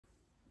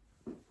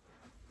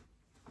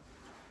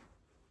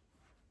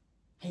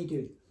How you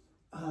doing?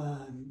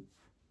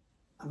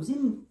 I was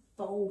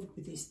involved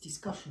with this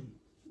discussion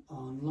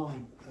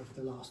online over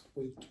the last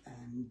week,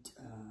 and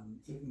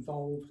it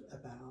involved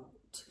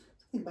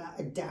something about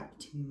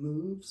adapting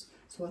moves.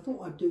 So I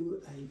thought I'd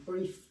do a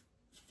brief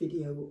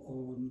video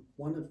on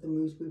one of the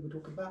moves we were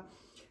talking about,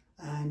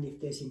 and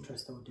if there's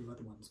interest I'll do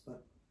other ones.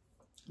 But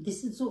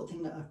this is the sort of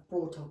thing that I've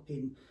brought up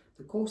in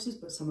the courses,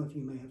 but some of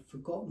you may have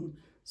forgotten,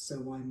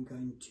 so I'm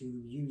going to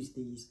use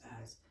these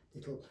as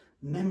little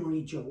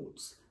memory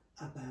jolts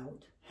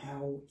about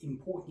how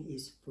important it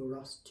is for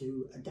us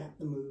to adapt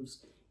the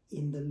moves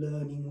in the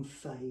learning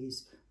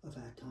phase of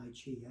our Tai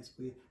Chi as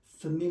we're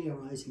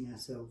familiarising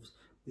ourselves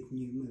with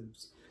new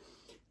moves.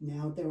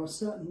 Now, there are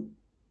certain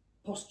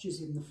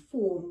postures in the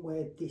form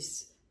where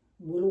this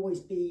will always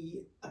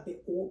be a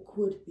bit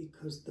awkward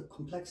because the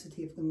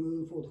complexity of the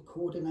move or the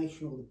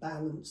coordination or the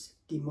balance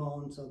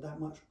demands are that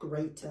much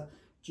greater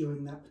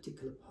during that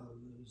particular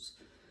pose.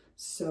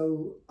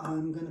 So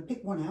I'm going to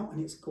pick one out,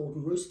 and it's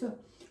Golden Rooster,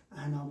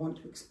 and I want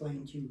to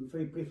explain to you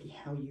very briefly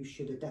how you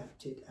should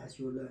adapt it as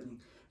you're learning.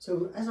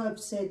 So as I've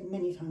said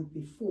many times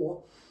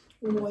before,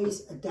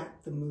 always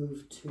adapt the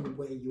move to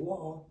where you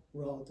are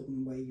rather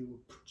than where you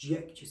will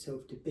project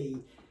yourself to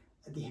be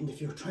at the end of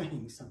your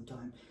training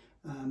sometime.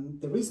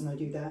 The reason I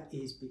do that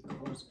is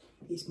because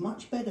it's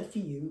much better for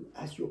you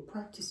as you're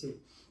practicing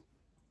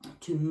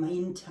to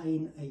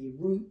maintain a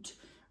root,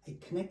 a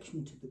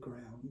connection to the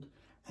ground,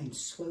 and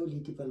slowly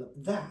develop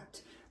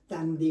that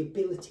than the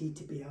ability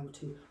to be able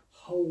to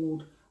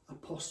hold a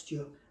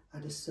posture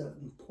at a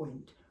certain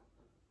point,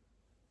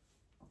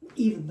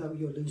 even though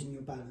you're losing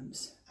your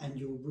balance and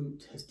your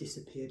root has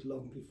disappeared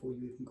long before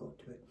you even got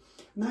to it.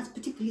 And that's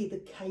particularly the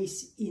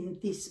case in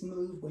this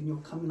move when you're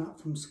coming up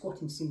from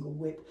squatting single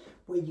whip,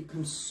 where you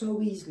can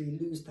so easily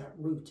lose that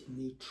root in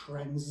the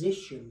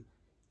transition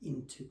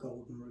into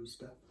Golden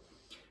Rooster.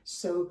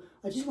 So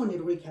I just wanted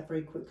to recap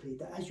very quickly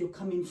that as you're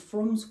coming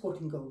from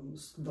squatting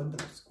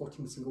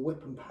single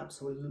whip, and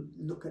perhaps I'll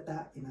look at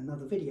that in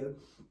another video,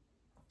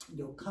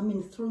 you're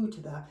coming through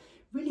to that.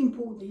 Really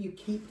important that you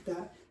keep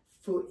that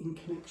foot in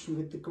connection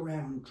with the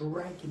ground,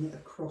 dragging it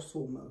across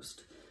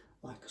almost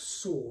like a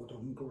sword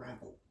on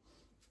gravel.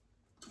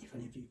 If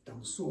any of you've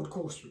done sword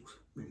course, you'll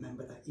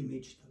remember that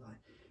image that I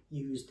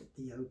used at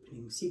the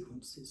opening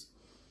sequences.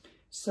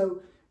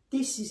 So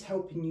this is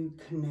helping you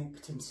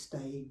connect and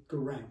stay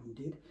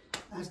grounded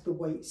as the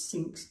weight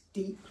sinks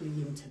deeply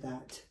into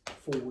that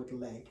forward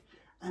leg.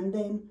 And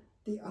then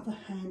the other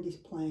hand is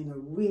playing a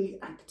really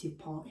active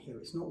part here.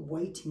 It's not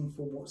waiting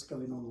for what's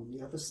going on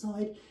the other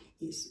side.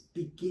 It's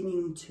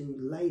beginning to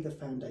lay the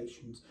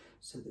foundations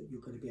so that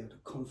you're going to be able to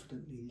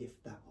confidently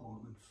lift that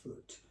arm and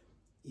foot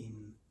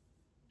in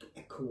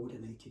a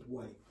coordinated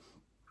way.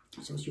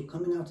 So as you're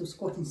coming out of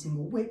squatting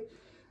single whip,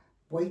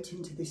 weight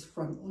into this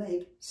front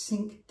leg,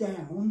 sink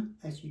down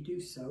as you do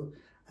so,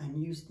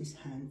 and use this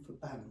hand for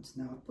balance.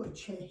 Now I've put a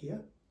chair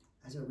here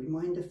as a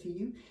reminder for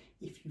you.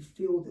 If you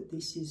feel that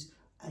this is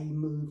a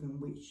move in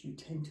which you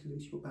tend to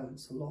lose your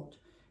balance a lot,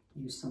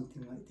 use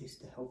something like this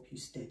to help you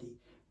steady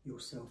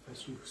yourself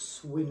as you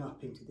swing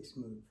up into this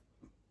move.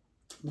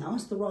 Now,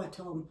 as the right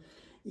arm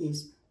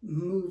is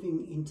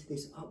moving into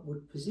this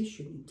upward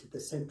position into the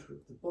center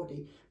of the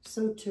body,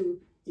 so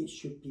too it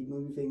should be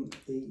moving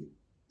the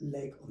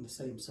leg on the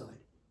same side.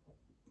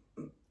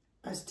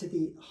 As to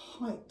the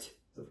height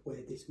of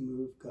where this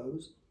move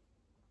goes,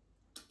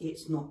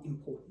 it's not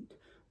important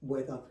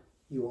whether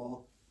you are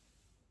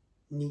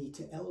knee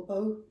to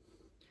elbow,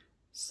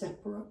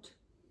 separate,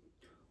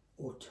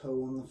 or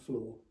toe on the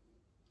floor.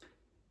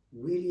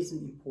 Really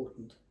isn't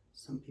important.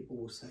 Some people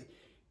will say,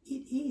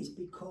 it is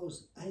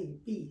because A,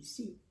 B,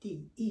 C,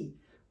 D, E.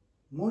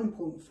 More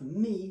important for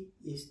me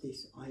is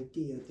this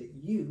idea that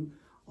you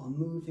are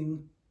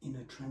moving in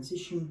a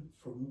transition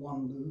from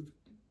one move,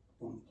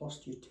 one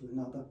posture to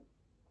another.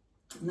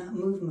 And that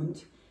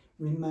movement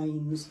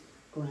remains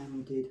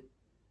grounded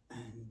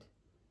and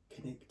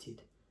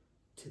connected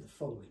to the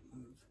following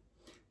move.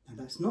 Now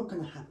that's not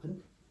going to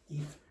happen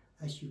if,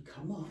 as you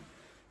come up,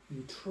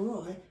 you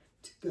try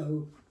to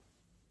go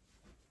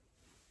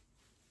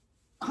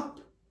up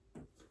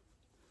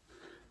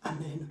and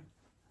then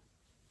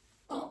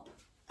up,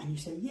 and you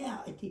say, yeah,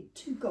 I did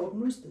 2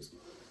 Golden Roosters.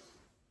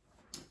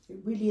 So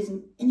it really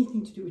isn't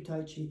anything to do with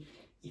Tai Chi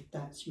if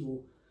that's your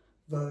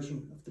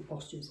version of the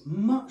posture. It's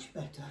much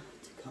better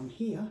to come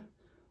here,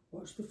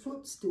 watch the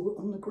foot still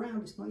on the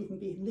ground, it's not even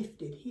being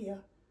lifted here,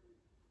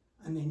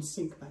 and then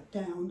sink back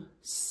down,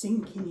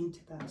 sinking into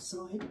that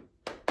side,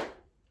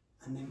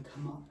 and then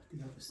come up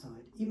the other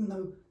side, even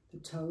though the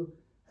toe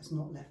has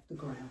not left the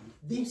ground.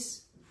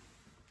 This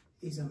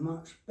is a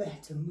much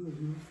better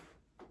move,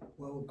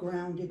 well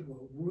grounded,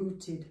 well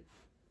rooted,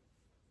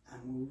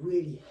 and will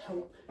really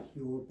help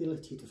your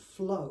ability to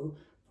flow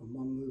from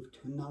one move to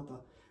another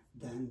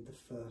than the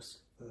first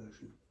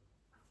version.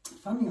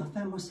 Funny, I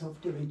found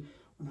myself doing,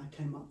 when I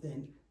came up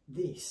then,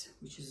 this,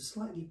 which is a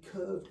slightly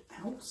curved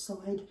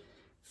outside,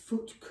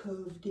 foot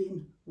curved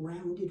in,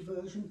 rounded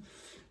version.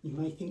 You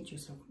may think to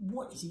yourself,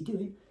 what is he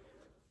doing?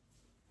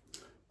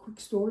 Quick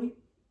story.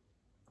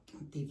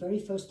 the very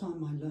first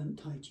time I learned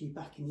Tai Chi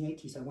back in the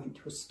 80s, I went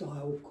to a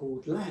style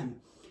called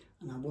Lam,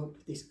 and I worked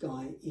with this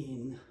guy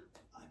in,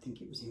 I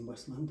think it was in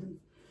West London,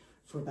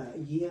 for about a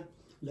year,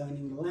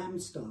 learning the Lam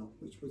style,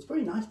 which was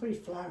very nice, very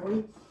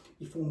flowery,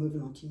 before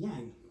moving on to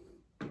Yang.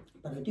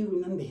 But I do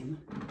remember him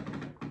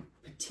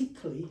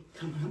particularly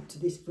coming up to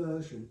this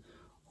version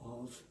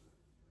of,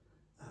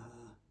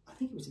 I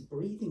think it was a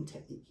breathing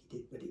technique he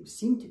did, but it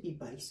seemed to be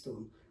based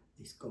on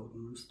this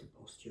golden rooster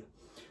posture.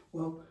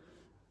 Well,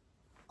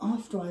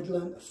 after I'd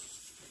learned,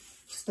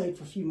 stayed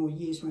for a few more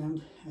years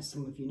around, as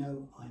some of you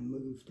know, I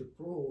moved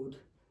abroad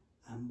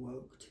and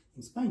worked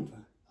in Spain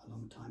for a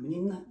long time. And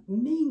in that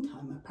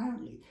meantime,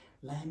 apparently,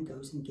 Lam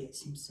goes and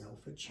gets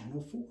himself a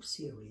Channel 4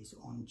 series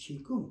on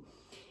Qigong,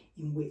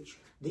 in which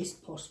this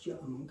posture,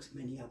 amongst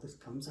many others,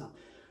 comes up.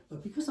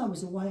 But because I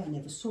was away, I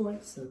never saw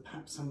it, so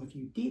perhaps some of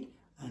you did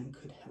and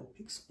could help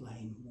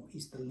explain what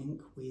is the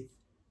link with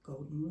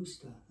Golden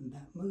Rooster and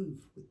that move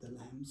with the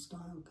Lam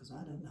style, because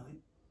I don't know it.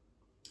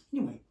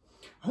 Anyway,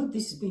 I hope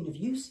this has been of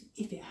use.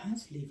 If it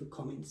has, leave a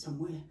comment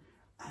somewhere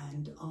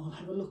and I'll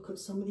have a look at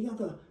some of the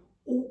other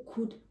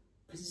awkward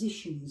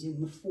positions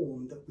in the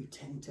form that we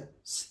tend to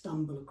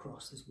stumble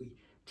across as we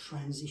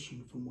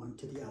transition from one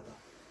to the other.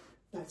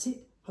 That's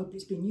it. Hope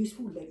it's been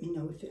useful. Let me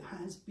know if it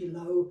has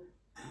below,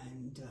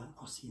 and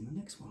I'll see you in the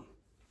next one.